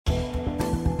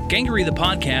Gangery the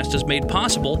Podcast is made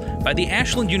possible by the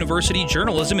Ashland University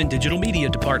Journalism and Digital Media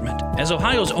Department. As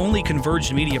Ohio's only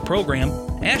converged media program,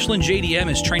 Ashland JDM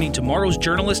is training tomorrow's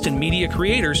journalists and media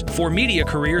creators for media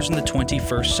careers in the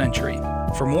 21st century.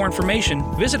 For more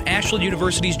information, visit Ashland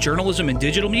University's Journalism and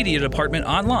Digital Media Department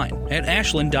online at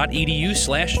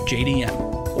ashland.edu/JDM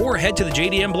or head to the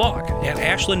JDM blog at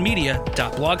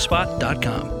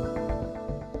ashlandmedia.blogspot.com.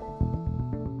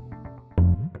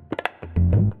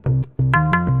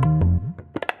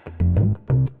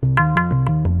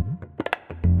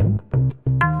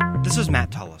 This is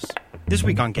Matt Tullis. This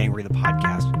week on Gangery the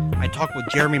Podcast, I talked with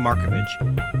Jeremy Markovich.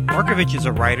 Markovich is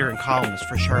a writer and columnist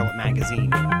for Charlotte Magazine.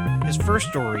 His first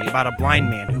story, about a blind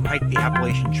man who hiked the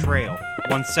Appalachian Trail,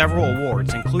 won several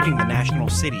awards, including the National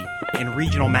City and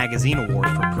Regional Magazine Award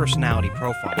for Personality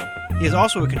Profile. He is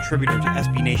also a contributor to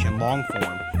SB Nation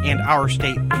Longform and Our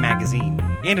State Magazine,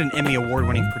 and an Emmy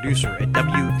Award-winning producer at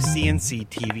WCNC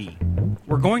TV.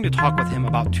 We're going to talk with him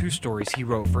about two stories he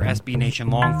wrote for SB Nation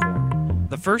Longform.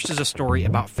 The first is a story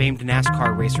about famed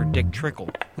NASCAR racer Dick Trickle,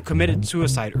 who committed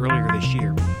suicide earlier this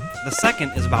year. The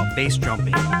second is about base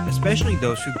jumping, especially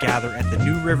those who gather at the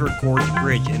New River Gorge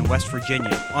Bridge in West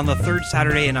Virginia on the third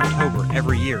Saturday in October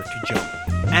every year to jump.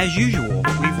 As usual,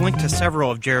 we've linked to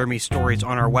several of Jeremy's stories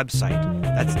on our website.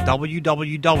 That's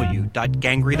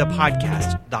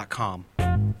www.gangerythepodcast.com.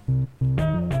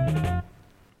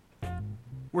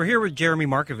 We're here with Jeremy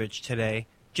Markovich today.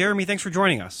 Jeremy, thanks for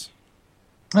joining us.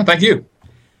 Oh, thank you.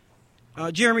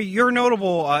 Jeremy, you're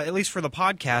notable, at least for the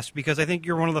podcast, because I think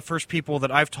you're one of the first people that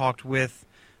I've talked with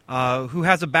who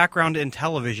has a background in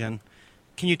television.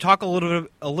 Can you talk a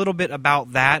little bit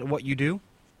about that, what you do?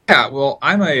 Yeah, well,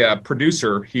 I'm a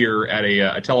producer here at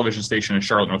a television station in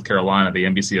Charlotte, North Carolina, the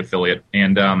NBC affiliate.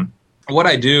 And what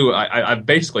I do, I've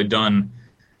basically done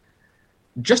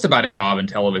just about a job in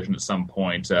television at some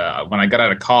point. When I got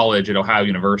out of college at Ohio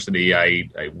University, I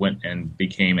went and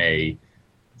became a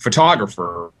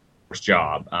photographer.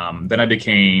 Job. Then I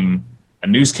became a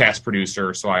newscast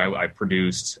producer, so I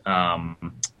produced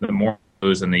the morning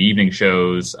shows and the evening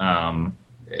shows, and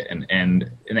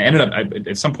ended up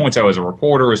at some points I was a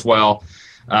reporter as well.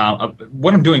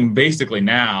 What I'm doing basically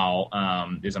now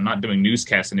is I'm not doing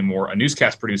newscasts anymore. A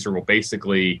newscast producer will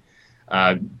basically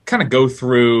kind of go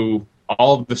through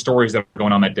all of the stories that are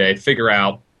going on that day, figure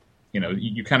out,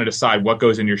 you kind of decide what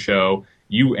goes in your show.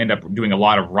 You end up doing a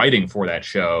lot of writing for that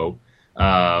show.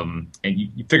 And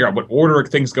you figure out what order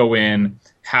things go in,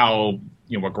 how,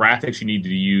 what graphics you need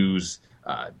to use,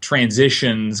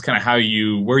 transitions, kind of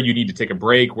where you need to take a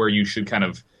break, where you should kind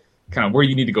of where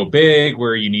you need to go big,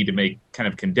 where you need to make kind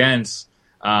of condense.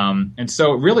 And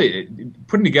so really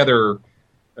putting together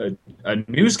a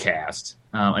newscast,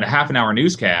 and a half an hour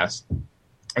newscast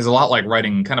is a lot like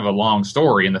writing kind of a long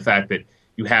story, in the fact that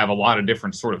you have a lot of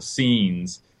different sort of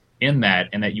scenes in that,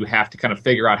 and that you have to kind of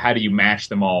figure out how do you mash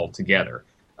them all together.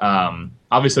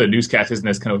 Obviously, a newscast isn't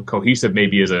as kind of cohesive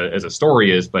maybe as a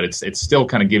story is, but it still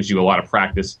kind of gives you a lot of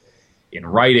practice in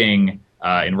writing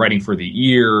for the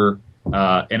ear,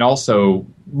 and also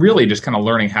really just kind of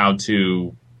learning how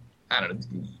to,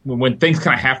 when things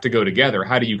kind of have to go together,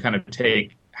 how do you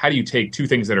take two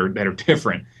things that are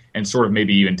different and sort of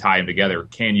maybe even tie them together?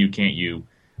 Can you, can't you,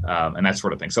 and that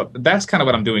sort of thing. So that's kind of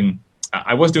what I'm doing.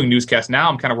 I was doing newscasts. Now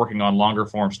I'm kind of working on longer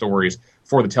form stories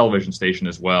for the television station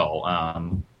as well,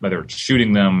 whether it's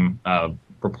shooting them,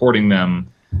 reporting them,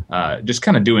 just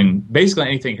kind of doing basically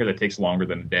anything here that takes longer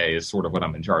than a day is sort of what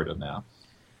I'm in charge of now.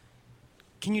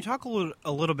 Can you talk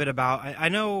a little bit about, I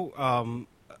know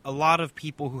a lot of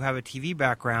people who have a TV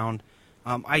background,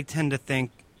 I tend to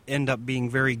think end up being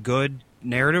very good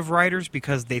narrative writers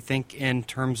because they think in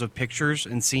terms of pictures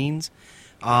and scenes.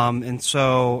 And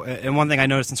one thing I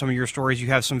noticed in some of your stories, you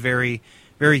have some very,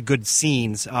 very good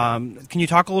scenes. Can you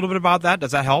talk a little bit about that?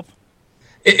 Does that help?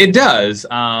 It does.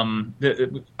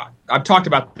 I've talked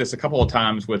about this a couple of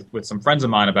times with some friends of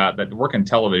mine about that work in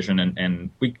television, and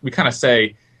we kind of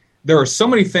say there are so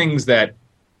many things that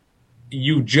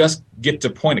you just get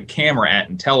to point a camera at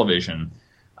in television,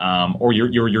 or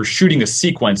you're shooting a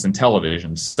sequence in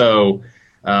television. So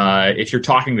if you're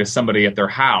talking to somebody at their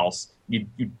house, you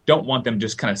don't want them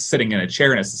just kind of sitting in a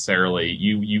chair necessarily.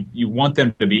 You want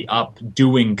them to be up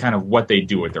doing kind of what they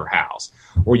do at their house,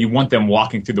 or you want them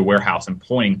walking through the warehouse and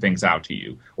pointing things out to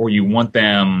you, or you want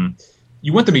them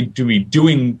to be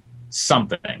doing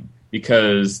something,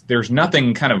 because there's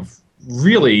nothing kind of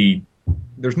worse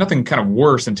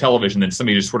in television than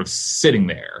somebody just sort of sitting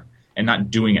there and not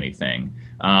doing anything.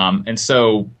 And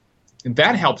so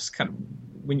that helps kind of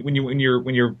when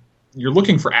you're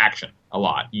looking for action a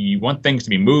lot. You want things to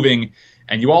be moving,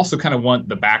 and you also kind of want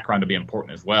the background to be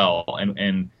important as well.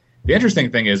 And the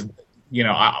interesting thing is, when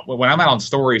I'm out on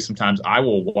stories, sometimes I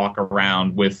will walk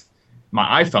around with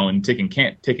my iPhone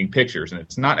taking pictures, and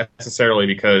it's not necessarily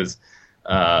because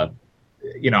they're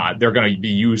going to be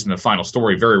used in the final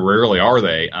story. Very rarely are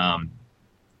they,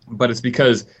 but it's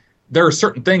because there are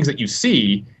certain things that you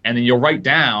see, and then you'll write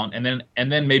down, and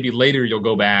then maybe later you'll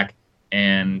go back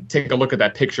and take a look at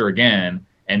that picture again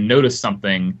and notice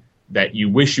something that you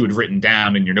wish you had written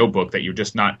down in your notebook that you're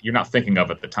not thinking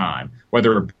of at the time,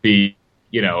 whether it be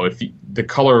the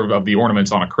color of the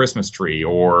ornaments on a Christmas tree,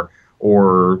 or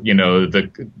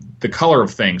the color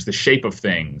of things, the shape of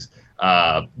things,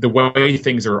 the way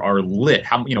things are lit,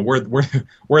 how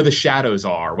where the shadows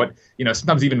are,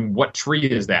 sometimes even what tree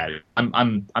is that.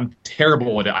 I'm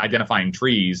terrible at identifying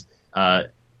trees,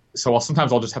 so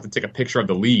sometimes I'll just have to take a picture of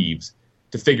the leaves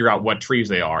to figure out what trees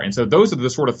they are. And so those are the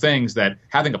sort of things that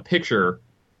having a picture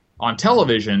on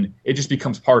television, it just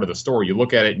becomes part of the story. You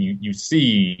look at it and you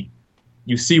see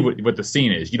what the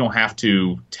scene is. You don't have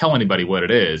to tell anybody what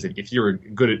it is. If you're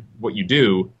good at what you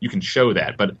do, you can show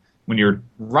that. But when you're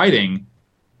writing,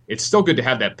 it's still good to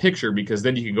have that picture, because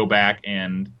then you can go back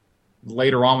and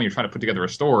later on when you're trying to put together a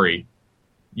story,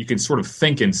 you can sort of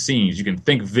think in scenes. You can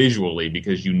think visually,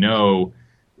 because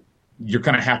you're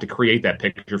going to have to create that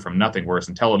picture from nothing, whereas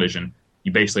in television,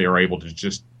 you basically are able to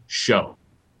just show.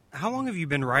 How long have you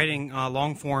been writing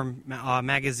long-form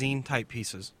magazine-type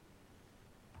pieces?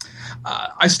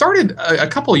 I started a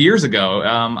couple of years ago.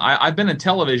 I've been in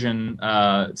television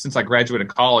since I graduated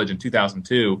college in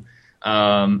 2002,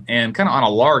 and kind of on a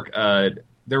lark,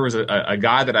 there was a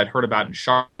guy that I'd heard about in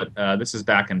Charlotte. This is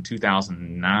back in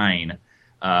 2009.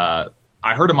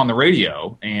 I heard him on the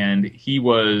radio, and he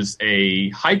was a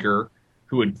hiker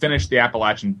who had finished the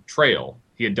Appalachian Trail.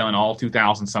 He had done all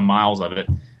 2,000 some miles of it,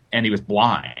 and he was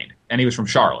blind, and he was from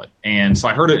Charlotte. And so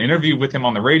I heard an interview with him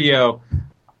on the radio.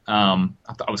 I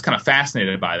was kind of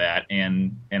fascinated by that,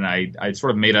 and I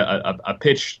sort of made a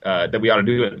pitch that we ought to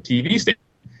do at the TV station.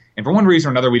 And for one reason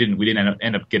or another, we didn't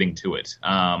end up getting to it,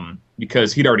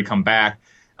 because he'd already come back.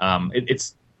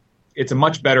 It's a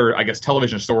much better, I guess,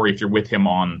 television story if you're with him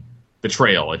on the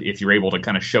trail, if you're able to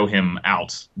kind of show him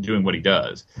out doing what he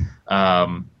does.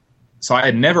 So I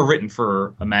had never written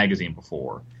for a magazine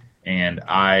before, and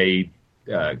I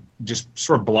just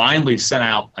sort of blindly sent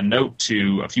out a note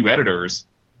to a few editors,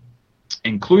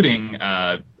 including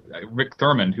Rick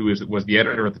Thurman, who was the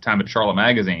editor at the time at Charlotte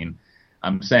Magazine.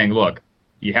 I'm saying, look,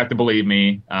 you have to believe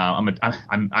me. I'm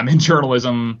in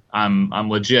journalism. I'm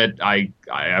legit. I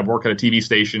work at a TV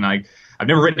station. I've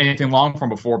never written anything long form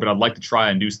before, but I'd like to try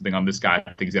and do something on this guy.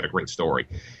 I think he's got a great story.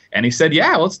 And he said,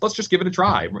 yeah, let's just give it a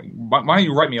try. Why don't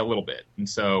you write me a little bit? And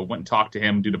so went and talked to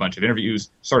him, did a bunch of interviews,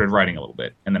 started writing a little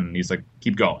bit. And then he's like,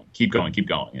 keep going.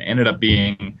 And it ended up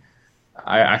being,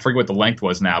 I forget what the length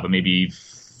was now, but maybe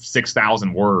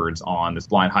 6,000 words on this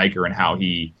blind hiker and how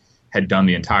he had done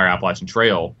the entire Appalachian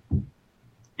Trail.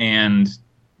 And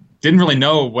didn't really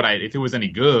know if it was any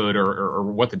good or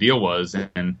what the deal was.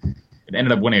 And it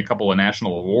ended up winning a couple of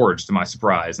national awards, to my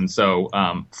surprise. And so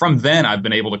from then, I've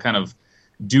been able to kind of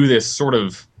do this sort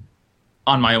of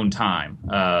on my own time,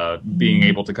 being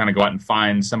able to kind of go out and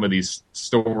find some of these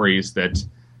stories that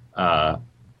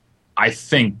I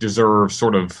think deserve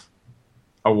sort of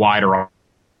a wider audience.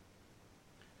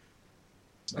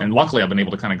 And luckily, I've been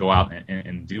able to kind of go out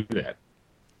and do that.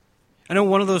 I know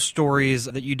one of those stories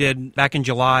that you did back in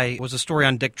July was a story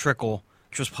on Dick Trickle,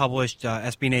 which was published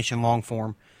SB Nation long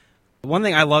form. One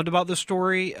thing I loved about this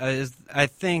story is I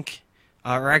think,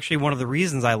 or actually one of the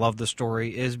reasons I love the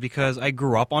story is because I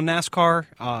grew up on NASCAR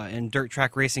and dirt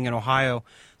track racing in Ohio.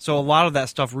 So a lot of that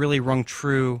stuff really rung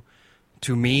true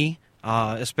to me,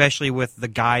 especially with the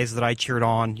guys that I cheered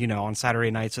on, on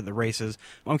Saturday nights at the races.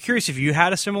 I'm curious if you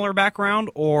had a similar background,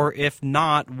 or if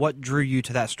not, what drew you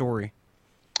to that story?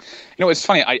 It's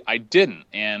funny. I didn't,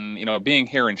 and being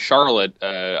here in Charlotte,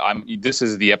 this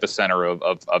is the epicenter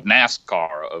of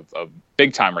NASCAR, of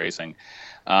big time racing,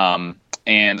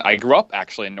 and I grew up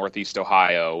actually in Northeast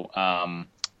Ohio,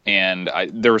 and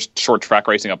there was short track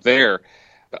racing up there.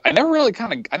 But I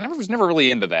was never really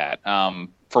into that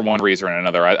for one reason or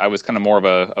another. I was kind of more of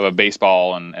a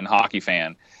baseball and hockey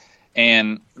fan,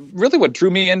 and really what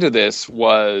drew me into this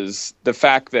was the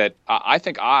fact that I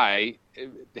think I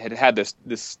had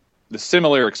this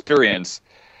similar experience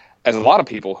as a lot of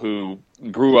people who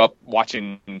grew up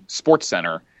watching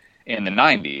SportsCenter in the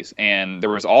 90s, and there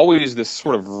was always this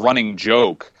sort of running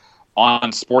joke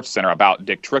on SportsCenter about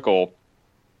Dick Trickle.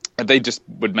 They just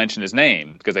would mention his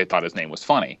name because they thought his name was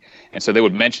funny, and so they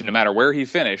would mention no matter where he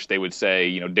finished, they would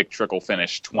say, Dick Trickle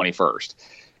finished 21st,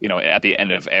 at the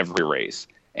end of every race.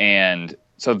 And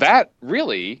so that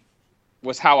really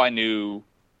was how I knew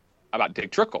about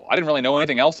Dick Trickle. I didn't really know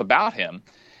anything else about him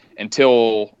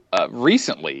until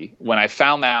recently when I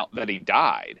found out that he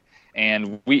died.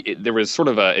 And there was sort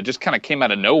of it just kind of came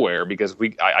out of nowhere because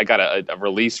I got a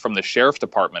release from the sheriff's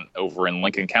department over in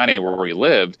Lincoln County where we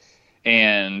lived,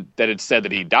 and that had said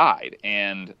that he died.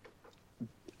 And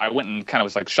I went and kind of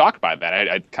was like shocked by that.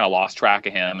 I kind of lost track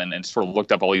of him and sort of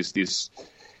looked up all these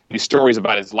stories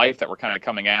about his life that were kind of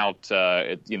coming out,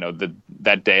 that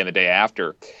day and the day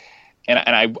after. And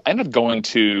I ended up going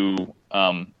to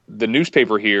the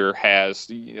newspaper here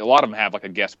has a lot of them have like a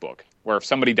guest book where if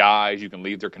somebody dies, you can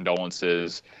leave their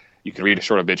condolences. You can read a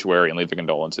short obituary and leave their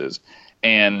condolences.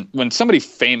 And when something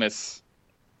happens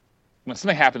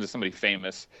to somebody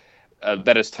famous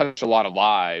that has touched a lot of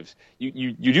lives,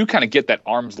 you do kind of get that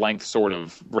arm's length sort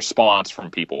of response from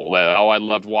people. I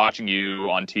loved watching you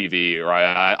on TV, or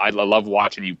I love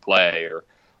watching you play, or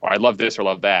I love this or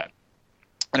love that.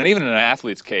 And even in an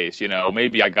athlete's case,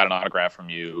 maybe I got an autograph from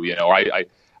you, or I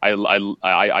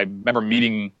remember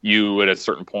meeting you at a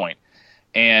certain point.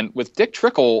 And with Dick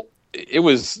Trickle, it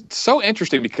was so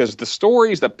interesting because the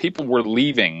stories that people were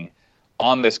leaving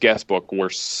on this guest book were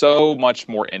so much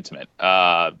more intimate.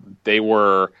 I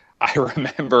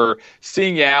remember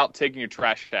seeing you out, taking your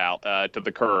trash out to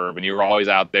the curb, and you were always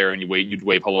out there and you'd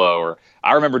wave hello. Or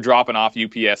I remember dropping off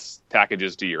UPS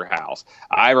packages to your house.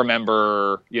 I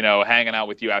remember, hanging out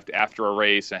with you after a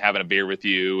race and having a beer with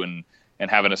you and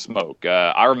having a smoke.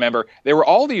 I remember there were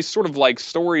all these sort of like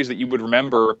stories that you would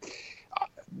remember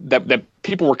that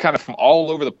people were kind of from all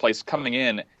over the place coming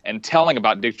in and telling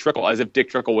about Dick Trickle as if Dick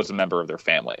Trickle was a member of their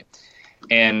family.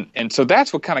 And so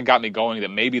that's what kind of got me going,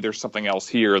 that maybe there's something else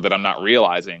here that I'm not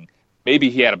realizing. Maybe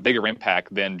he had a bigger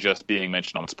impact than just being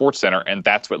mentioned on SportsCenter, and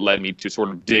that's what led me to sort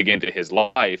of dig into his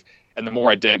life. And the more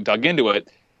I dug into it,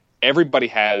 everybody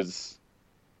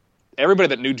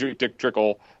that knew Dick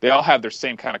Trickle, they all have their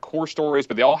same kind of core stories,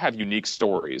 but they all have unique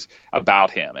stories about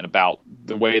him and about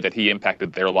the way that he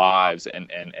impacted their lives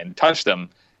and touched them.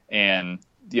 And,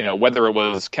 whether it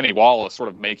was Kenny Wallace sort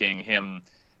of making him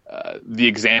the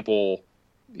example,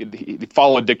 he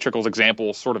followed Dick Trickle's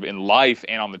example sort of in life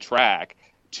and on the track,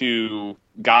 to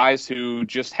guys who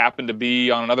just happened to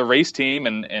be on another race team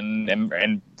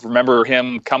and remember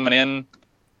him coming in,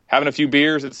 having a few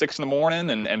beers at 6 a.m.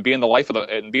 and being the life of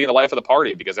the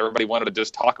party because everybody wanted to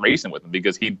just talk racing with him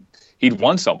because he'd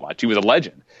won so much. He was a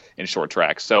legend in short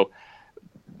track. So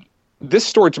this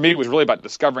story to me was really about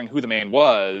discovering who the man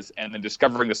was and then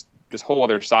discovering this whole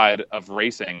other side of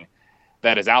racing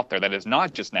that is out there, that is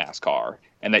not just NASCAR,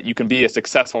 and that you can be a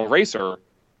successful racer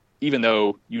even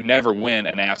though you never win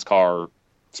a NASCAR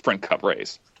Sprint Cup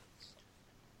race.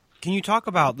 Can you talk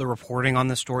about the reporting on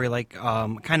this story? Like,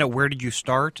 kind of where did you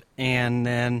start, and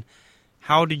then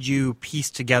how did you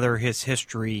piece together his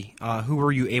history? Who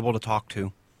were you able to talk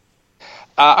to?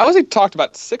 I was talked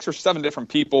about 6 or 7 different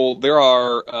people. There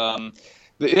are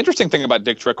the interesting thing about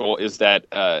Dick Trickle is that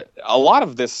a lot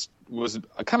of this was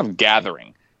a kind of gathering.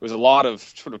 It was a lot of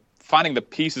sort of finding the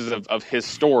pieces of his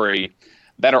story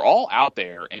that are all out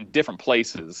there in different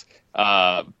places,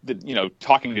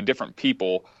 talking to different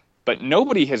people. But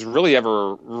nobody has really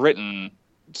ever written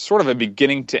sort of a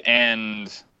beginning to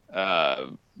end,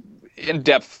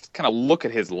 in-depth kind of look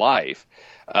at his life.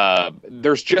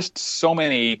 There's just so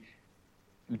many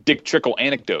Dick Trickle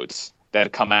anecdotes that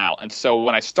have come out. And so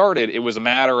when I started, it was a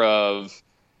matter of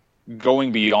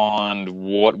going beyond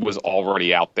what was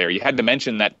already out there. You had to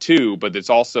mention that too, but it's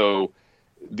also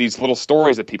these little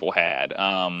stories that people had,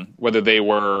 whether they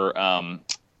were...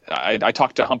 I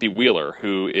talked to Humpy Wheeler,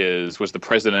 who was the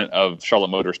president of Charlotte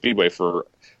Motor Speedway for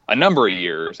a number of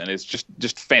years, and is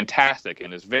just fantastic,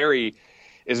 and is very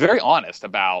honest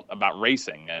about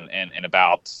racing and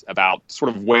about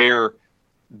sort of where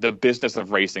the business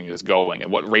of racing is going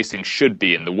and what racing should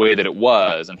be and the way that it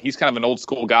was. And he's kind of an old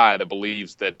school guy that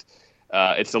believes that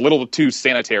it's a little too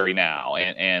sanitary now,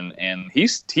 and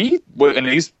he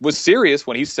was serious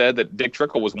when he said that Dick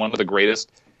Trickle was one of the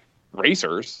greatest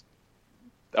racers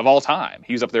of all time.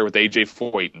 He was up there with AJ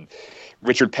Foyt and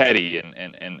Richard Petty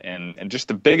and just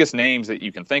the biggest names that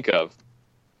you can think of.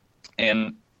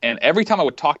 And every time I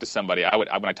would talk to somebody, when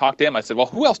I talked to him, I said, well,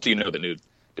 who else do you know that knew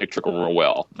Dick Trickle real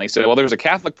well? And they said, well, there's a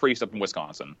Catholic priest up in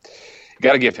Wisconsin. You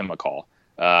got to give him a call.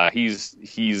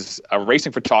 He's a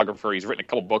racing photographer. He's written a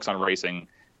couple books on racing,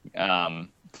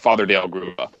 Father Dale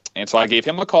Gruba. And so I gave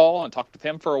him a call and talked with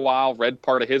him for a while, read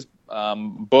part of his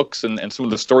books and some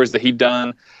of the stories that he'd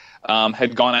done.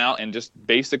 Had gone out and just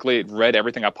basically read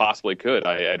everything I possibly could.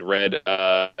 I had read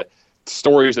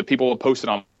stories that people had posted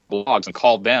on blogs and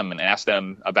called them and asked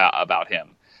them about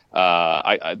him.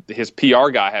 His PR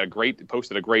guy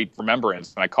posted a great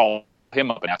remembrance, and I called him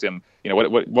up and asked him,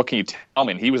 what can you tell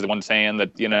me? And he was the one saying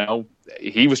that,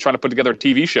 he was trying to put together a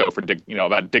TV show for Dick,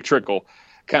 about Dick Trickle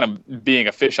kind of being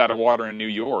a fish out of water in New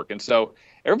York. And so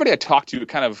everybody I talked to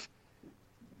kind of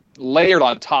layered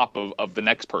on top of the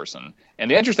next person.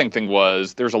 And the interesting thing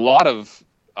was there's a lot of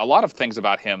things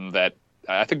about him that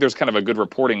I think there's kind of a good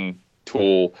reporting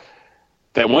tool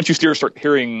that once you start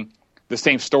hearing the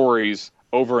same stories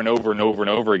over and over and over and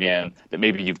over again, that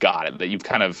maybe you've got it, that you've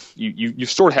kind of, you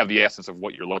sort of have the essence of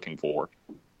what you're looking for.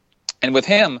 And with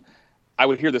him, I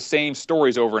would hear the same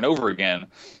stories over and over again,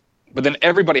 but then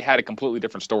everybody had a completely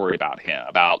different story about him,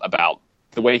 about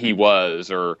the way he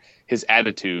was or his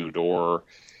attitude, or,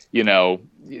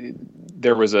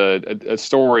 there was a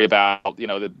story about,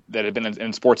 that had been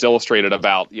in Sports Illustrated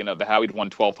about, how he'd won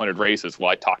 1,200 races. Well,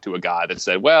 I talked to a guy that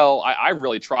said, well, I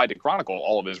really tried to chronicle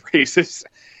all of his races.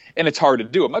 And it's hard to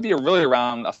do. It might be really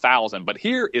around 1,000, but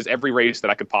here is every race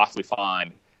that I could possibly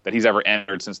find that he's ever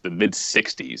entered since the mid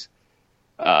 '60s.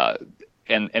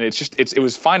 And it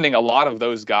was finding a lot of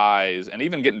those guys, and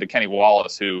even getting to Kenny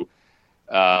Wallace, who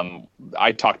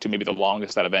I talked to maybe the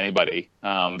longest out of anybody,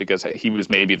 because he was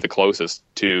maybe the closest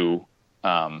to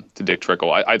Dick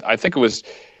Trickle. I think it was,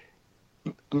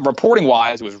 reporting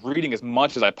wise, it was reading as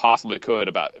much as I possibly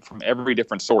could from every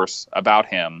different source about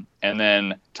him, and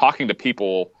then talking to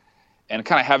people and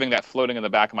kind of having that floating in the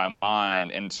back of my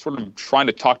mind, and sort of trying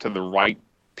to talk to the right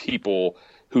people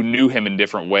who knew him in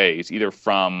different ways, either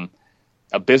from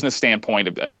a business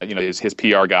standpoint, his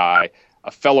PR guy,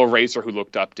 a fellow racer who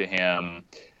looked up to him,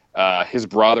 his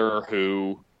brother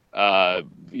who,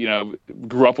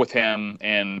 grew up with him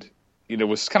and,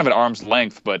 was kind of at arm's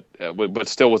length, but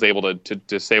still was able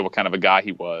to say what kind of a guy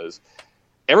he was.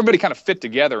 Everybody kind of fit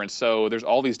together, and so there's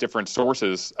all these different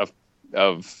sources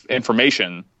of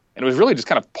information, and it was really just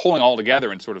kind of pulling all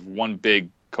together in sort of one big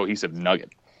cohesive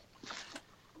nugget.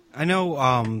 I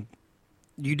know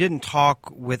you didn't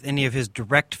talk with any of his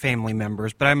direct family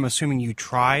members, but I'm assuming you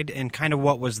tried, and kind of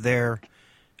what was their,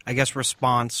 I guess,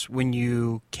 response when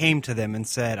you came to them and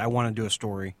said, I want to do a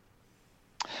story?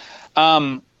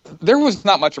 There was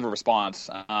not much of a response.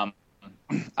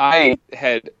 I'd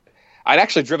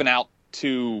actually driven out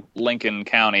to Lincoln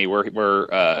County, where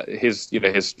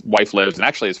his wife lives, and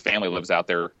actually his family lives out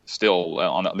there still.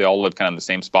 They all live kind of in the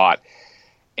same spot.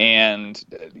 And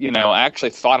I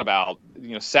actually thought about,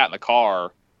 sat in the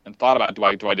car and thought about,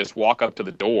 do I just walk up to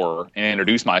the door and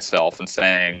introduce myself and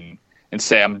say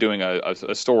I'm doing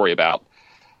a story about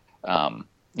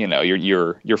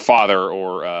your father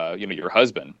or your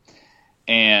husband.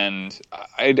 And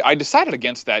I decided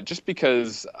against that just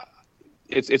because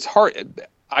it's hard.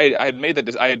 I had made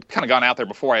that. I had kind of gone out there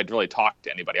before I had really talked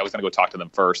to anybody. I was going to go talk to them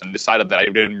first, and decided that I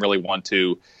didn't really want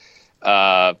to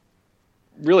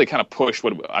really kind of push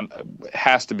what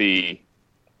has to be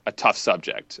a tough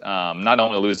subject. Not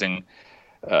only losing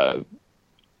a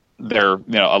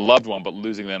loved one, but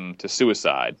losing them to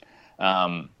suicide.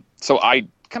 So I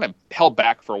kind of held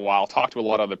back for a while, talked to a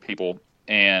lot of other people,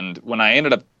 and when I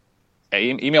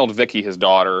emailed Vicky, his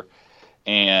daughter,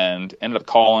 and ended up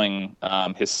calling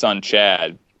his son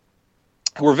Chad,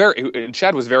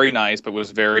 Chad was very nice, but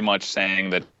was very much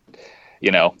saying that,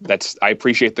 I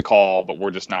appreciate the call, but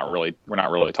we're not really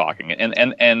talking. And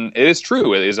it is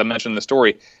true, as I mentioned in the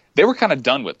story, they were kind of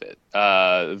done with it.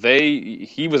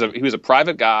 He was a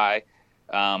private guy.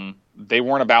 They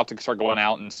weren't about to start going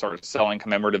out and start selling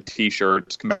commemorative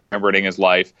T-shirts commemorating his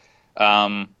life.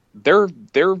 They're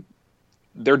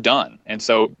done. And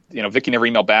so, Vicky never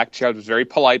emailed back. Chad was very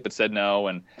polite, but said no.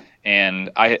 And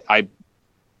I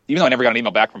even though I never got an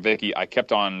email back from Vicky, I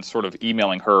kept on sort of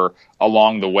emailing her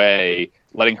along the way,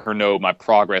 letting her know my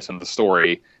progress in the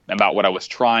story, about what I was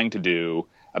trying to do,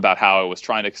 about how I was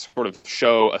trying to sort of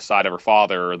show a side of her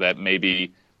father that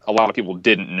maybe a lot of people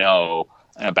didn't know,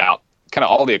 and about kind of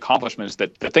all the accomplishments, the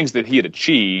things that he had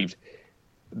achieved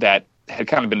that had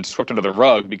kind of been swept under the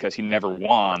rug because he never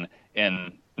won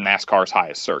in NASCAR's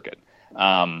highest circuit.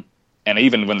 And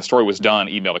even when the story was done,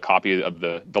 emailed a copy of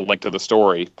the link to the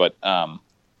story. But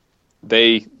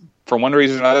they, for one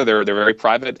reason or another, they're very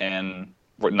private and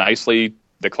nicely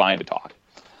declined to talk.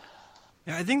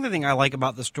 Yeah, I think the thing I like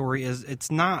about the story is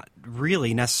it's not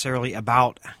really necessarily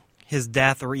about his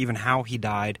death or even how he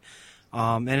died.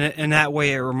 And in that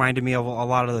way, it reminded me of a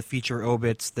lot of the feature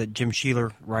obits that Jim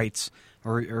Sheeler writes,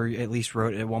 or at least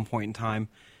wrote at one point in time.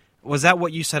 Was that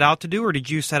what you set out to do, or did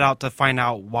you set out to find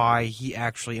out why he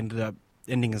actually ended up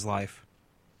ending his life?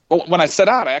 Well, when I set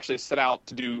out, I actually set out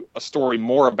to do a story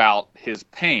more about his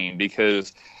pain,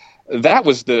 because that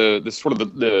was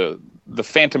the the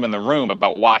phantom in the room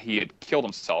about why he had killed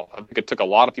himself. I think it took a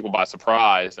lot of people by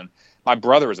surprise. And my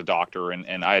brother is a doctor,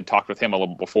 and I had talked with him a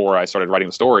little before I started writing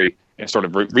the story and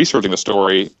started researching the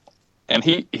story. And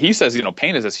he says,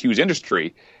 pain is this huge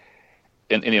industry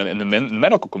in the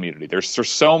medical community. There's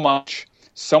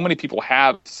so many people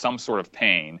have some sort of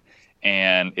pain,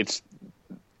 and it's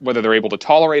whether they're able to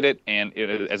tolerate it. And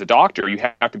as a doctor, you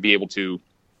have to be able to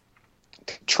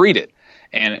treat it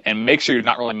and make sure you're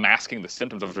not really masking the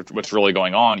symptoms of what's really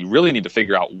going on. You really need to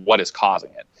figure out what is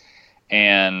causing it.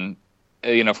 And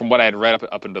from what I had read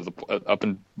up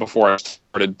before I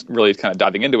started really kind of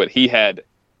diving into it, he had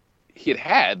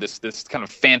this kind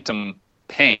of phantom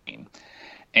pain,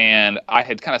 and I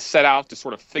had kind of set out to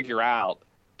sort of figure out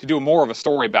to do more of a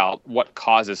story about what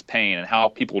causes pain and how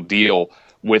people deal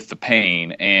with the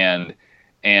pain and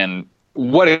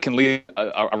what it can lead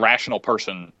a rational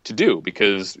person to do.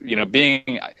 Because,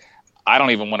 I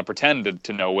don't even want to pretend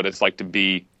to know what it's like to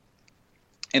be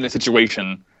in a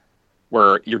situation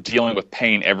where you're dealing with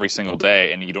pain every single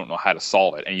day and you don't know how to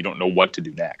solve it and you don't know what to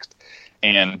do next.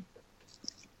 And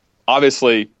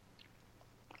obviously,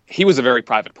 he was a very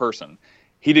private person.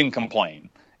 He didn't complain.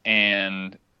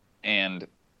 And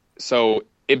so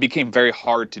it became very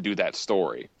hard to do that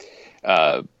story.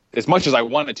 As much as I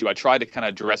wanted to, I tried to kind of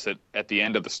address it at the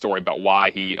end of the story about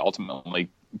why he ultimately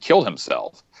killed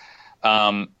himself.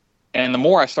 And the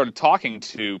more I started talking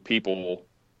to people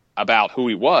about who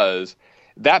he was,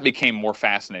 that became more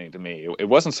fascinating to me. It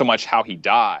wasn't so much how he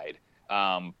died,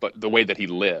 but the way that he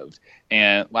lived.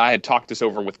 And I had talked this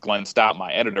over with Glenn Stout,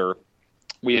 my editor.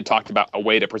 We had talked about a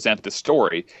way to present this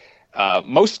story.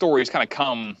 Most stories kind of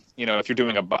come, if you're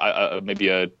doing maybe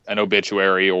an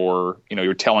obituary or,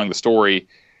 you're telling the story,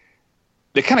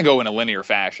 they kind of go in a linear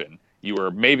fashion. You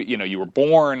were you were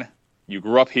born, you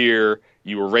grew up here,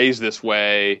 you were raised this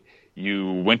way,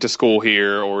 you went to school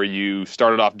here, or you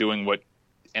started off doing what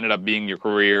ended up being your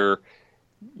career.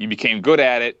 You became good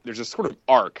at it. There's a sort of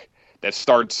arc that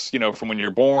starts, from when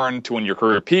you're born to when your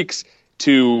career peaks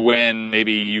to when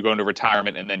maybe you go into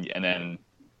retirement and then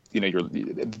you're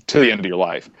to the end of your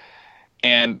life.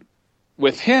 And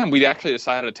with him, we actually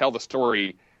decided to tell the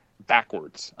story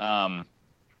backwards,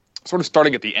 sort of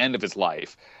starting at the end of his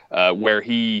life, where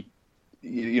he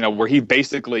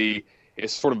basically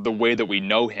is sort of the way that we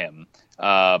know him,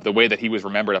 the way that he was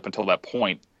remembered up until that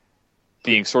point,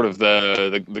 being sort of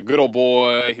the good old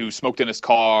boy who smoked in his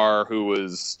car, who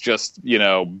was just,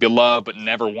 beloved but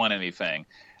never won anything.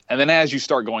 And then as you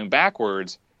start going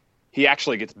backwards, he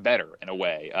actually gets better in a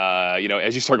way.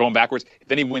 As you start going backwards,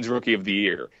 then he wins Rookie of the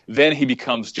Year. Then he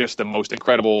becomes just the most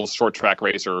incredible short track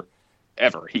racer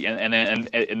ever.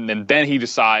 And then he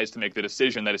decides to make the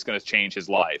decision that it's going to change his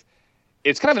life.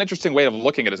 It's kind of an interesting way of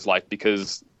looking at his life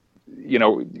because,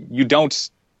 you don't.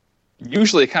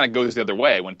 Usually it kind of goes the other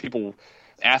way. When famous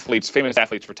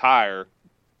athletes retire,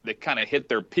 they kind of hit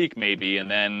their peak maybe and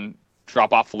then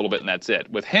drop off a little bit and that's it.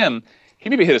 With him, he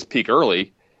maybe hit his peak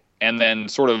early and then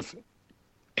sort of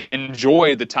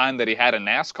enjoyed the time that he had in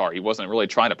NASCAR. He wasn't really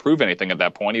trying to prove anything at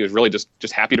that point. He was really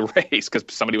just happy to race because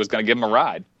somebody was going to give him a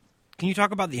ride. Can you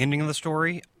talk about the ending of the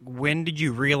story? When did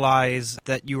you realize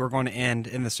that you were going to end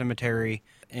in the cemetery?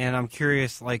 And I'm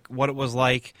curious, what it was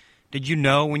like. Did you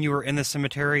know when you were in the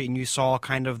cemetery and you saw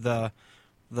kind of the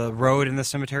road in the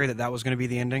cemetery that was going to be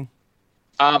the ending?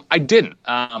 I didn't.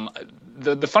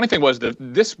 The funny thing was that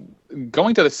this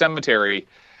going to the cemetery.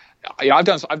 I've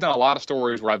done a lot of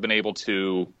stories where I've been able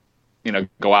to,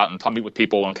 go out and meet with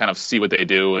people and kind of see what they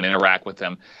do and interact with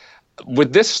them.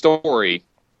 With this story,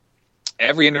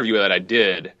 every interview that I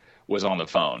did was on the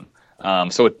phone.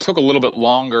 So it took a little bit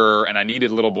longer, and I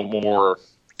needed a little bit more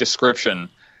description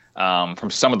from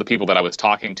some of the people that I was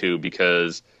talking to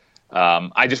because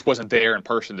I just wasn't there in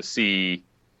person to see.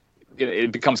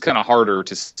 It becomes kind of harder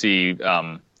to see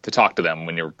to talk to them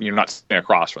when you're not sitting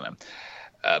across from them.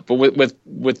 But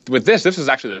with this was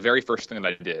actually the very first thing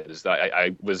that I did. Is that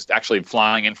I was actually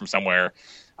flying in from somewhere.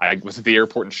 I was at the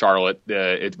airport in Charlotte,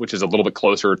 which is a little bit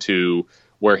closer to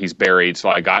where he's buried. So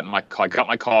I got my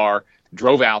car,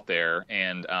 drove out there,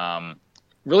 and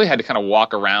really had to kind of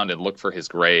walk around and look for his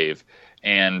grave.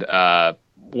 And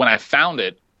when I found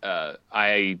it,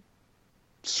 I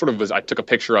took a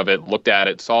picture of it, looked at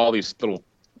it, saw all these little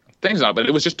things on it, but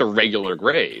it was just a regular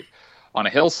grave on a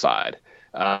hillside.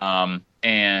 And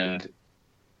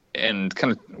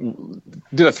kind of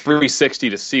did a 360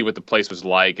 to see what the place was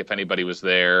like, if anybody was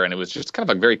there. And it was just kind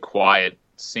of a very quiet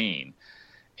scene.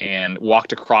 And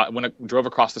drove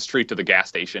across the street to the gas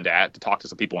station to talk to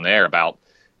some people in there about,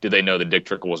 did they know that Dick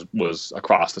Trickle was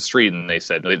across the street? And they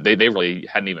said they really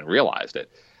hadn't even realized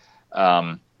it.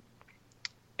 And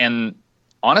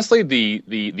honestly,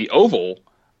 the oval,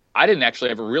 I didn't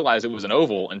actually ever realize it was an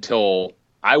oval until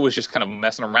I was just kind of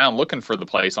messing around looking for the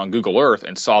place on Google Earth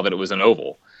and saw that it was an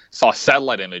oval. Saw a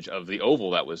satellite image of the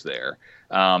oval that was there,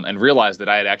 and realized that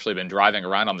I had actually been driving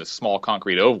around on this small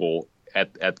concrete oval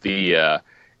at the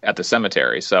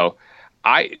cemetery. So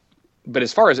but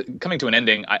as far as coming to an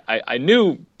ending, I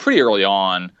knew pretty early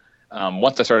on,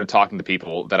 once I started talking to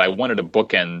people, that I wanted to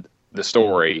bookend the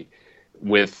story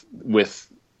with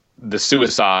the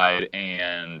suicide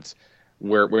and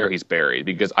where he's buried,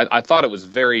 because I thought it was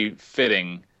very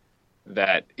fitting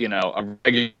that, a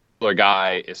regular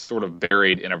guy is sort of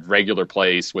buried in a regular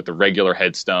place with a regular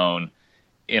headstone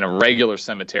in a regular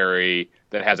cemetery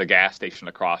that has a gas station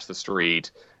across the street.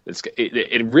 There's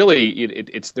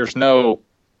no,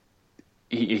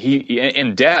 he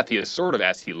in death, he is sort of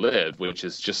as he lived, which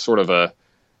is just sort of a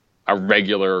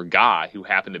regular guy who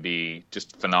happened to be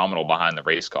just phenomenal behind the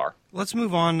race car. Let's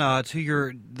move on to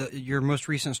your most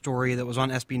recent story that was on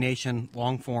SB Nation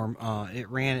long form. It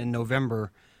ran in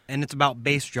November, and it's about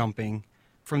base jumping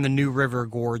from the New River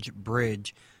Gorge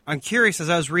Bridge. I'm curious, as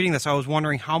I was reading this, I was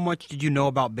wondering, how much did you know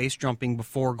about base jumping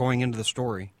before going into the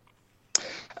story?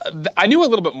 I knew a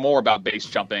little bit more about base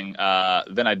jumping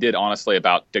than I did, honestly,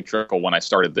 about Dick Trickle when I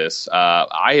started this.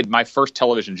 My first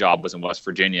television job was in West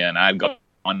Virginia, and I had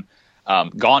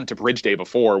gone to Bridge Day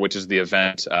before, which is the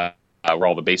event where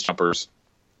all the base jumpers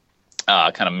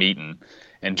kind of meet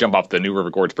and jump off the New River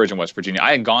Gorge Bridge in West Virginia.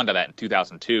 I had gone to that in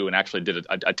 2002 and actually did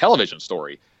a television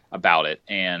story about it.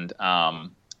 And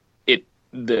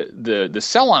the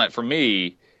sell on it for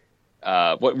me,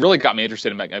 what really got me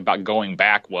interested about going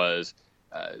back was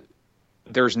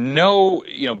there's no,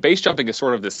 base jumping is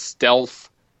sort of this stealth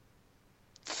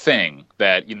thing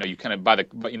that, you kind of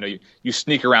you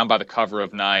sneak around by the cover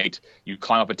of night, you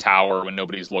climb up a tower when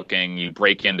nobody's looking, you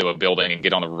break into a building and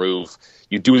get on the roof,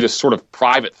 you do this sort of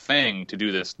private thing to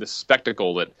do this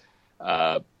spectacle that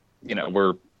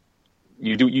where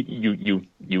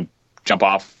you jump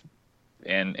off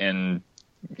and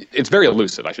it's very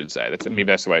elusive, I should say. Maybe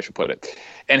that's the way I should put it.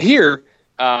 And here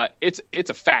it's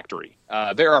a factory.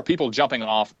 There are people jumping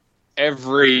off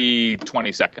every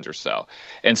 20 seconds or so.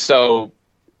 And so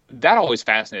that always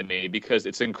fascinated me because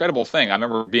it's an incredible thing. I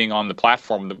remember being on the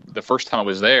platform the first time I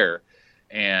was there,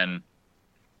 and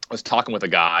I was talking with a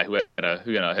guy who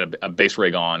had a base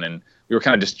rig on, and we were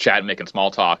kind of just chatting, making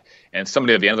small talk. And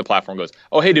somebody at the end of the platform goes,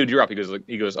 "Oh, hey, dude, you're up."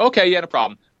 He goes, "Okay, yeah, no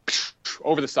problem."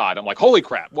 Over the side. I'm like, "Holy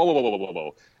crap!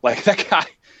 Whoa!" Like that guy.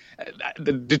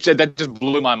 That just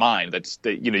blew my mind.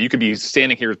 You could be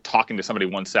standing here talking to somebody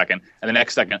 1 second, and the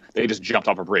next second they just jumped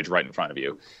off a bridge right in front of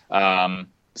you.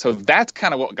 So that's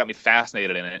kind of what got me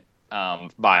fascinated in it,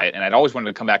 by it. And I'd always wanted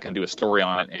to come back and do a story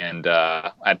on it. And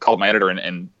I'd called my editor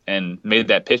and made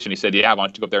that pitch, and he said, "Yeah, why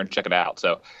don't you go up there and check it out?"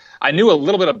 So I knew a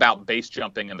little bit about base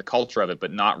jumping and the culture of it,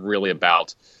 but not really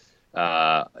not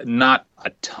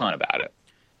a ton about it.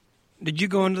 Did you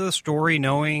go into the story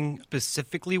knowing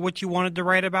specifically what you wanted to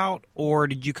write about, or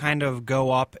did you kind of go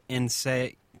up and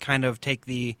take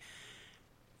the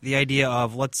idea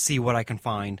of, let's see what I can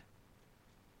find?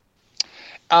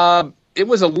 It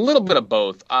was a little bit of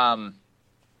both.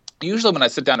 Usually when I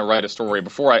sit down to write a story,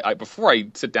 before I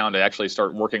sit down to actually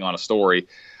start working on a story,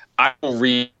 I will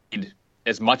read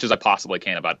as much as I possibly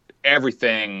can about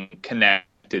everything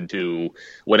connected to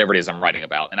whatever it is I'm writing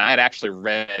about. And I had actually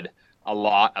read a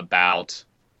lot about,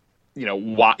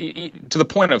 why, to the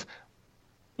point of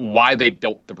why they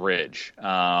built the bridge,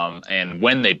 and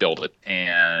when they built it,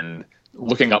 and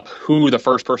looking up who the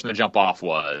first person to jump off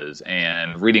was,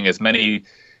 and reading as many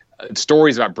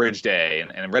stories about Bridge Day,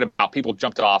 and read about people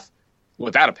jumped off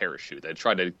without a parachute. They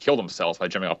tried to kill themselves by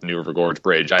jumping off the New River Gorge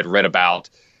Bridge. I'd read about,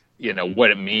 what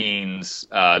it means,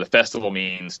 the festival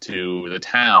means to the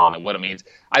town, and what it means.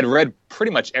 I'd read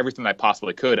pretty much everything I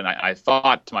possibly could, and I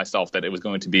thought to myself that it was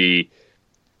going to be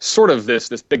sort of this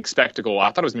big spectacle.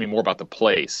 I thought it was going to be more about the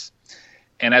place.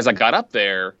 And as I got up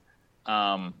there,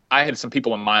 I had some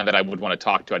people in mind that I would want to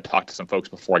talk to. I talked to some folks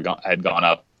before I had gone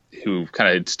up who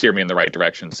kind of steered me in the right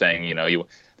direction, saying,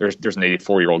 there's an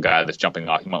 84-year-old guy that's jumping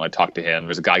off. You might want to talk to him.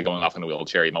 There's a guy going off in a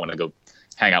wheelchair. You might want to go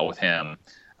hang out with him.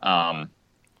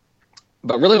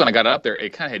 But really, when I got up there,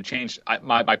 it kind of had changed.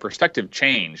 My perspective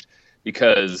changed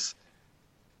because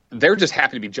they're just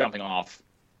happy to be jumping off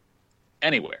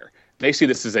anywhere. They see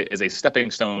this as a stepping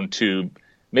stone to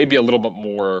maybe a little bit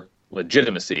more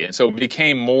legitimacy. And so it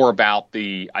became more about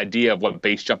the idea of what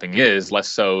base jumping is, less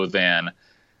so than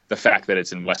the fact that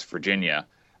it's in West Virginia.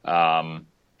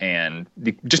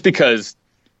 Just because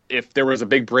if there was a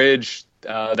big bridge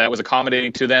that was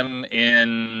accommodating to them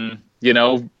in,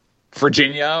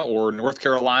 Virginia or North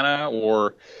Carolina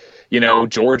or,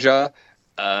 Georgia,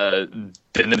 then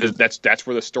that's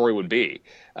where the story would be.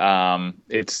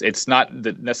 It's not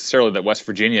that necessarily that West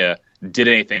Virginia did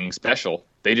anything special.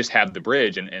 They just have the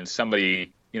bridge, and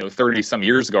somebody 30 some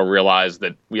years ago realized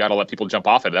that we ought to let people jump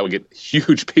off it. That would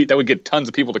get tons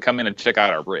of people to come in and check out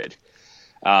our bridge.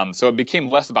 So it became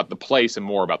less about the place and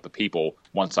more about the people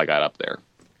once I got up there.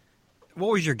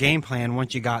 What was your game plan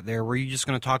once you got there? Were you just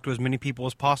going to talk to as many people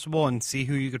as possible and see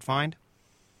who you could find?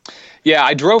 Yeah,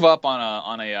 I drove up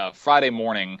on a Friday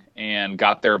morning and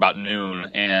got there about noon.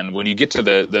 And when you get to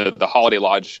the Holiday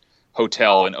Lodge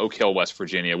Hotel in Oak Hill, West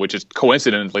Virginia, which is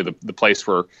coincidentally the place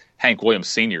where Hank Williams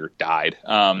Sr. died.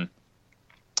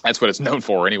 That's what it's known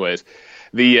for, anyways.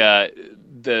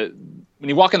 When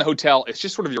you walk in the hotel, it's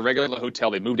just sort of your regular hotel.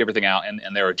 They moved everything out,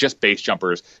 and there are just base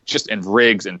jumpers, and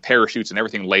rigs and parachutes and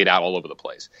everything laid out all over the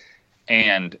place.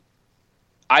 And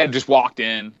I had just walked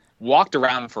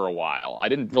around for a while. I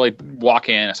didn't really walk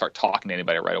in and start talking to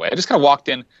anybody right away. I just kind of walked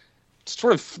in,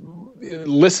 sort of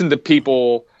listened to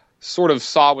people, sort of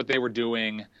saw what they were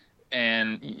doing,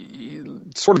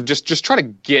 and sort of just try to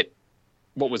get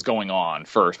what was going on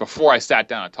first before I sat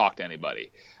down and talked to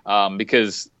anybody.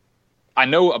 Because I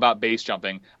know about base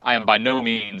jumping. I am by no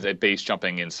means a base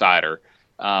jumping insider.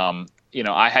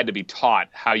 I had to be taught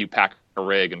how you pack a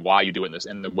rig and why you do it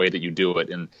in the way that you do it,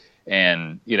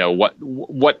 and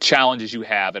what challenges you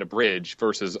have at a bridge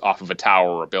versus off of a tower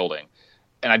or a building.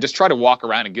 And I just tried to walk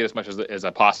around and get as much as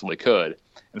I possibly could.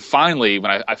 And finally,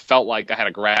 when I felt like I had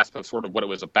a grasp of sort of what it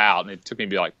was about, and it took me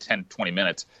maybe like 10, 20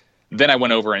 minutes, then I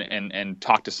went over and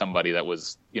talked to somebody that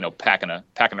was packing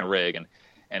a rig,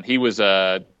 and he was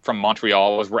from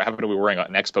Montreal. Happened to be wearing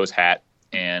an Expos hat,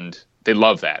 and they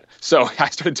loved that. So I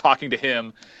started talking to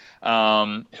him,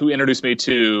 who introduced me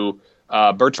to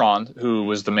Bertrand, who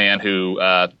was the man who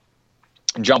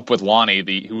jumped with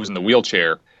Lonnie, who was in the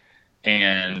wheelchair,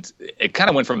 and it kind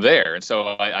of went from there. And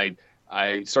so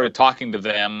I started talking to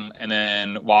them, and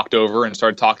then walked over and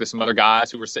started talking to some other guys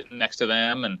who were sitting next to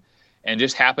them, and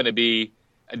just happened to be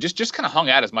just kind of hung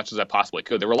out as much as I possibly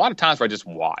could. There were a lot of times where I just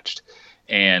watched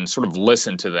and sort of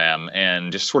listened to them,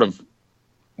 and just sort of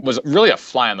was really a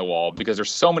fly on the wall, because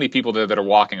there's so many people there that are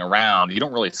walking around. You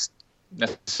don't really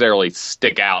necessarily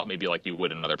stick out maybe like you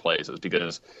would in other places,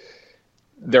 because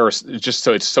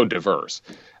it's so diverse.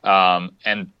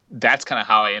 And that's kind of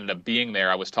how I ended up being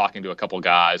there. I was talking to a couple of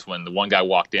guys when the one guy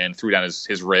walked in, threw down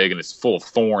his rig, and it's full of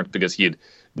thorns because he had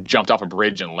jumped off a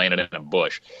bridge and landed in a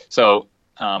bush. So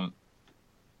that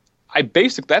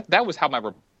was how my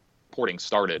reporting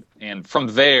started. And from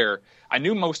there, I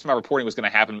knew most of my reporting was going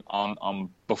to happen on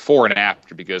before and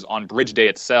after, because on Bridge Day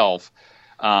itself,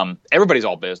 everybody's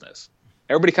all business.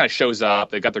 Everybody kind of shows up.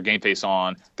 They've got their game face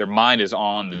on. Their mind is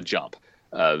on the jump.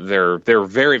 They're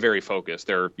very, very focused.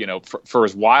 They're, for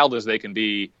as wild as they can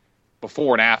be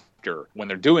before and after, when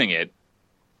they're doing it,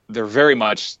 they're very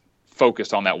much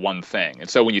focused on that one thing. And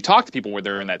so when you talk to people where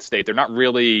they're in that state, they're not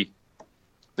really,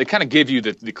 they kind of give you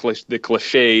the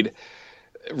cliched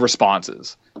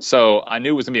responses. So I knew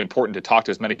it was going to be important to talk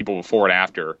to as many people before and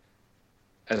after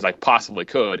as I possibly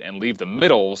could, and leave the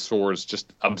middle towards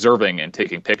just observing and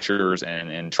taking pictures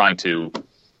and trying to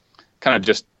kind of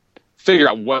just figure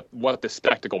out what the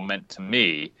spectacle meant to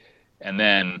me, and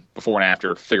then before and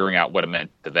after figuring out what it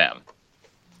meant to them.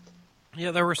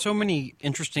 Yeah, there were so many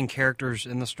interesting characters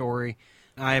in the story,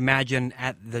 I imagine,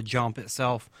 at the jump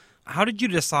itself. How did you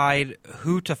decide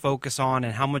who to focus on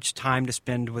and how much time to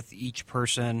spend with each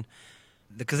person?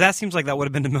 Because that seems like that would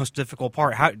have been the most difficult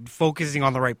part, focusing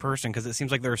on the right person, because it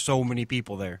seems like there are so many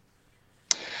people there.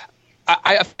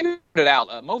 I figured it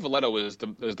out. Mo Valletta was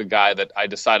the guy that I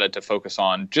decided to focus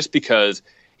on, just because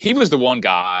he was the one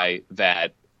guy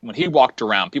that when he walked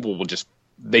around, people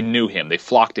they knew him. They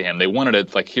flocked to him. They wanted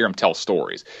to hear him tell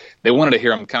stories. They wanted to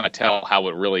hear him kind of tell how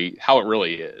it really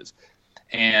is.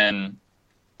 And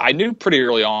I knew pretty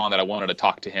early on that I wanted to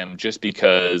talk to him, just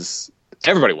because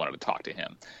everybody wanted to talk to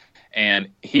him. And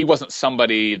he wasn't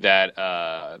somebody that,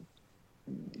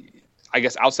 I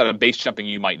guess outside of base jumping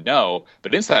you might know,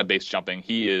 but inside of base jumping,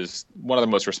 he is one of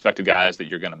the most respected guys that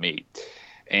you're going to meet.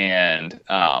 And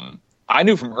I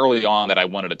knew from early on that I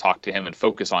wanted to talk to him and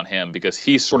focus on him, because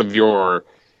he's sort of the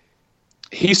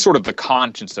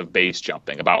conscience of base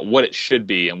jumping, about what it should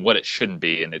be and what it shouldn't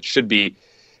be. And it should be,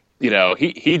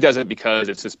 he does it because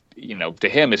it's this, to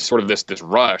him it's sort of this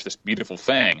rush, this beautiful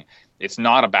thing. It's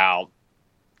not about,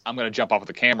 I'm going to jump off with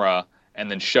the camera and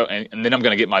then show, and then I'm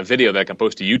going to get my video that I can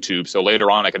post to YouTube, so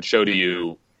later on I can show to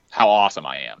you how awesome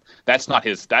I am. That's not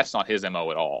his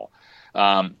MO at all.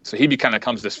 So he kind of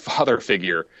becomes this father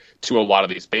figure to a lot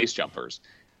of these base jumpers.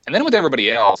 And then with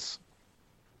everybody else,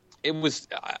 it was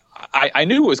I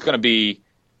knew it was going to be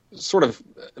sort of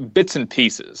bits and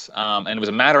pieces, and it was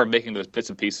a matter of making those bits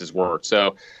and pieces work.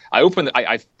 So I opened.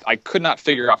 I could not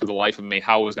figure out for the life of me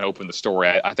how I was going to open the story.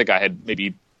 I think I had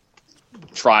maybe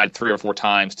tried 3 or 4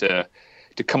 times to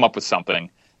come up with something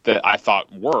that I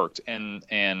thought worked, and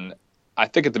I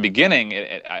think at the beginning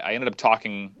I ended up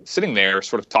sitting there,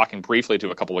 sort of talking briefly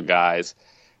to a couple of guys.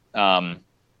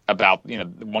 About,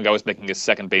 one guy was making his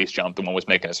second base jump, the one was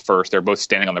making his first. They're both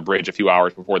standing on the bridge a few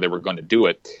hours before they were going to do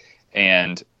it.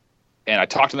 And I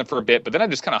talked to them for a bit, but then I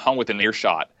just kind of hung within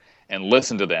earshot and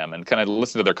listened to them and kind of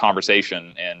listened to their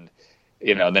conversation and,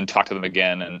 then talked to them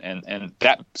again. And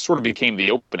that sort of became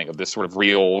the opening of this sort of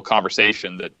real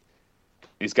conversation that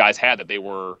these guys had, that they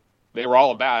were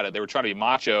all about it. They were trying to be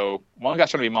macho. One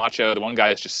guy's trying to be macho. The one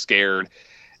guy is just scared.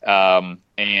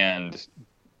 And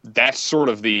that's sort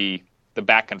of the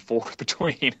back and forth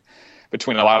between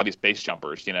a lot of these base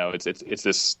jumpers. It's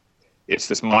this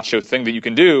macho thing that you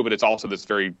can do, but it's also this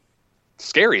very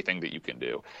scary thing that you can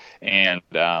do. And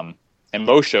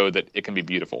Mo showed that it can be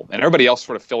beautiful. And everybody else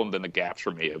sort of filled in the gaps for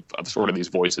me of sort of these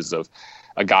voices of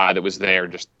a guy that was there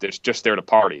just there to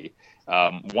party.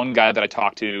 One guy that I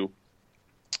talked to,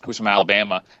 who's from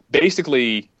Alabama,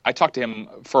 basically, I talked to him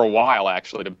for a while,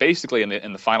 actually, to basically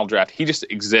in the final draft, he just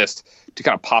exists to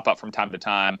kind of pop up from time to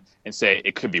time and say,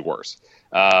 it could be worse.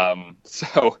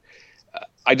 So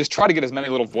I just try to get as many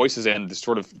little voices in to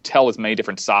sort of tell as many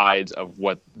different sides of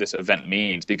what this event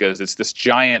means, because it's this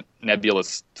giant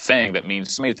nebulous thing that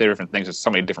means so many different things to so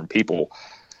many different people.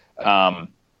 You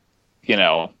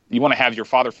want to have your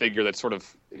father figure that sort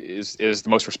of is the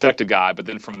most respected guy, but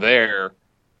then from there,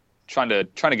 trying to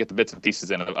get the bits and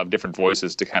pieces in of different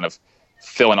voices to kind of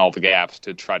fill in all the gaps,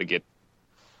 to try to get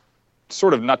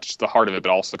sort of not just the heart of it, but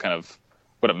also kind of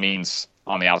what it means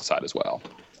on the outside as well.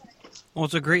 Well,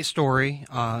 it's a great story.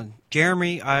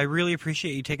 Jeremy, I really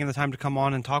appreciate you taking the time to come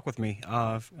on and talk with me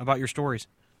about your stories.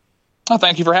 Oh,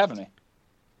 thank you for having me.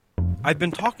 I've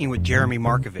been talking with Jeremy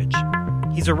Markovich.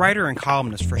 He's a writer and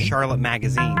columnist for Charlotte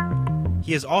Magazine.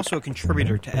 He is also a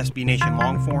contributor to SB Nation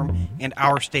Longform and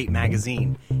Our State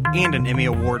Magazine, and an Emmy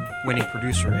Award-winning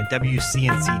producer at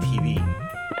WCNC-TV.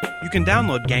 You can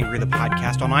download Gangrey the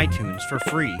Podcast on iTunes for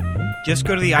free. Just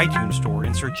go to the iTunes store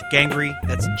and search Gangrey,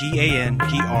 that's Gangrey.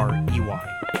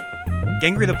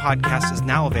 Gangrey the Podcast is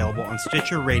now available on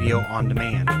Stitcher Radio On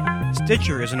Demand.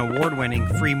 Stitcher is an award-winning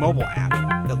free mobile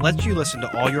app that lets you listen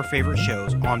to all your favorite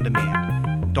shows on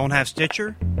demand. Don't have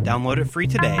Stitcher? Download it free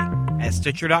today at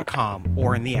Stitcher.com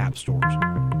or in the app stores.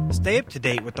 Stay up to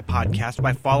date with the podcast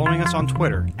by following us on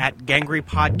Twitter at Gangrey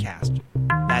Podcast.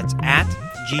 That's at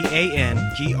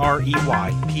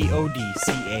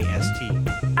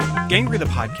GANGREYPODCAST. Gangrey the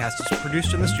Podcast is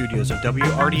produced in the studios of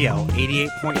WRDL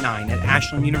 88.9 at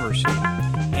Ashland University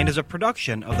and is a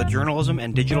production of the Journalism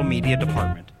and Digital Media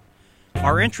Department.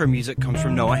 Our intro music comes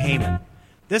from Noah Heyman.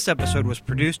 This episode was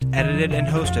produced, edited, and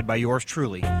hosted by yours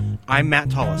truly. I'm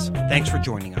Matt Tullis. Thanks for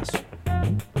joining us.